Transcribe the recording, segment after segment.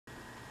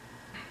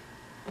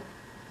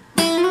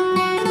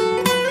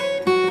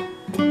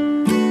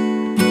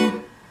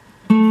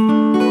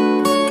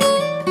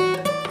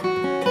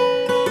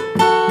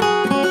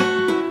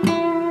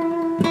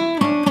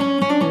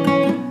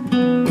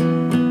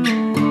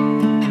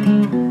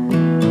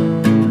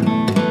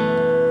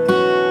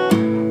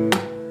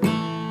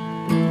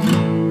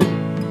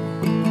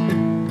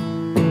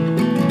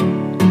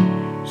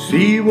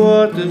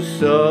what the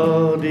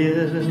saw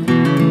did.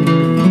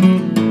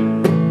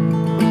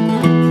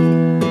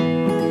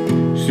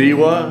 See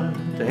what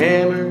the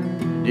hammer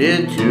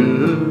did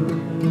too.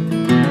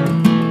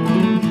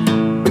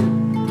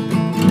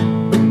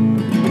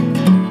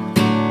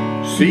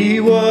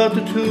 See what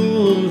the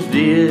tools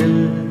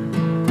did.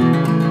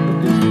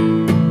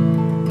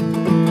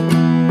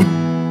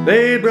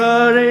 They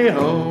brought a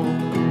home,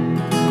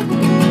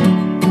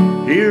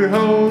 here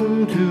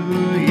home to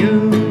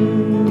you.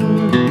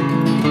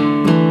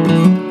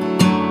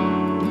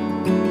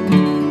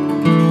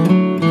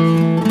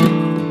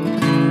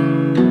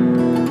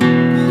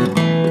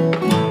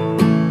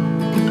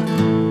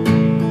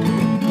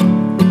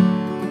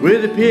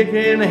 With a pick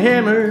and a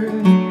hammer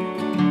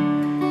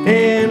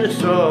and a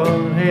saw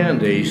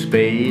and a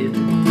spade.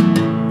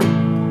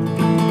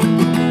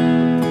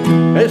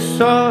 A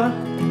saw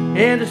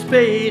and a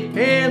spade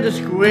and a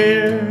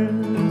square.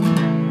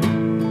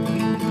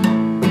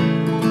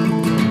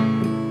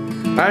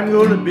 I'm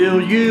gonna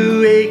build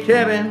you a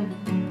cabin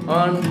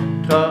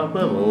on top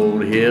of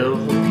old hill.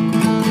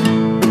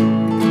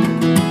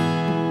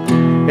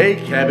 A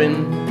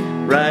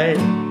cabin right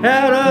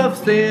out of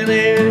thin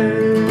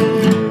air.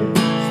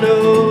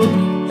 So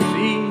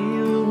see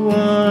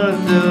what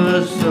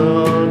the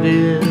saw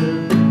did.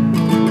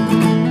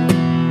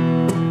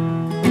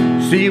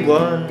 See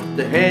what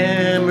the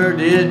hammer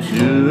did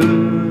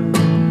too.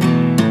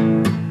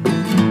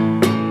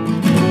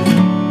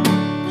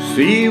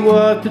 See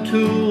what the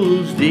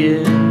tools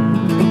did.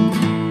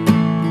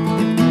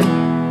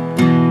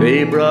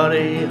 They brought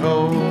a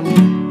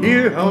home,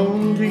 here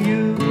home to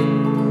you.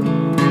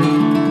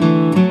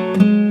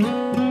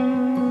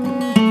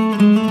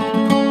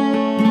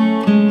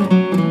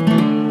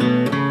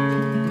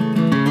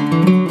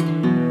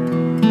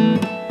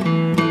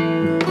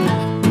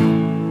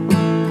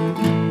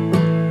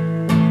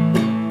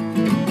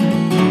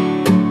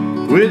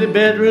 With a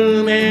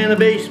bedroom and a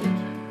basement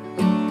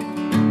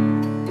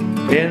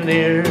and an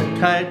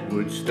airtight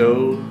wood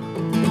stove,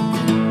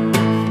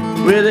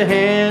 with a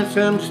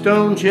handsome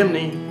stone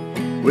chimney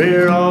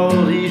where all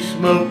the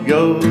smoke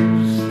goes.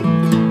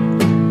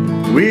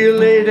 We'll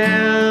lay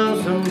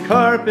down some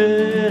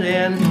carpet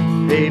and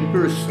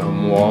paper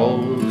some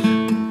walls.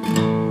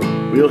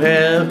 We'll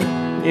have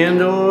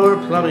indoor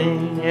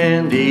plumbing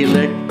and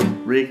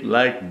electric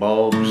light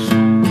bulbs.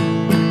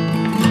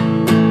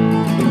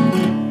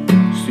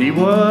 See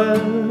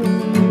what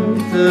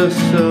the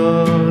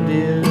saw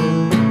did.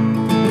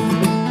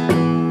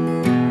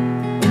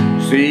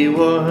 See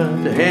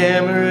what the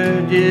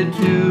hammer did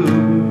too.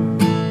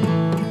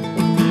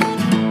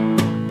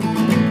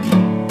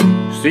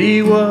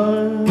 See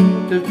what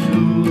the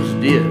tools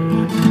did.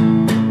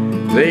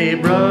 They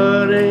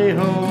brought a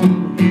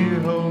home, here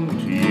home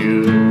to you.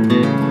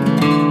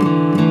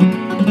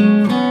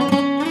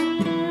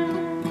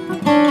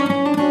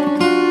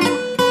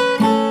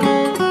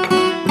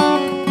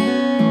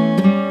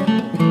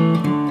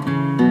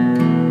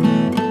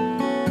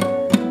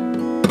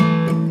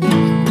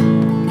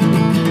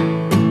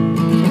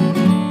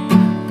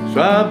 So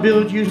I'll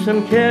build you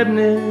some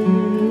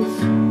cabinets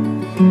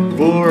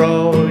for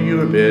all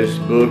your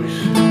best books.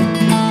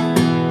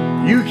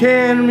 You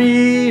can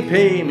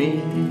repay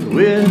me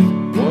with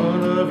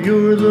one of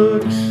your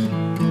looks.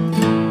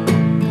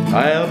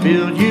 I'll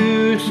build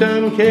you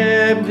some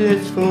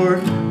cabinets for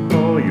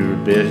all your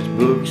best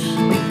books.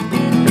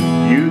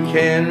 You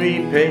can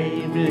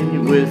repay me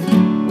with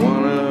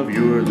one of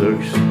your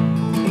looks.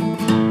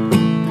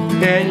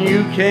 And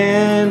you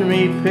can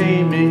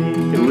repay me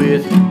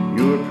with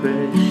your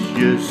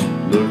precious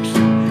looks.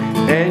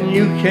 And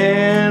you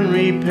can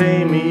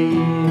repay me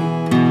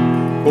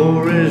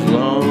for as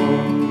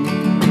long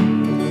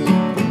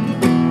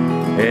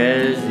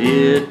as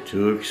it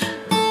took.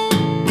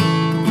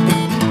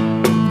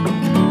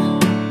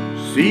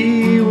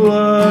 See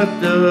what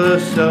the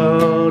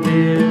saw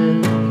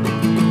did.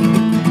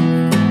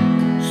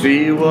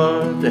 See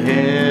what the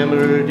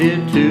hammer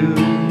did too.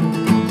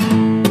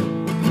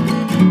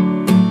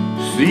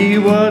 See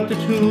what the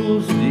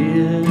tools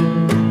did.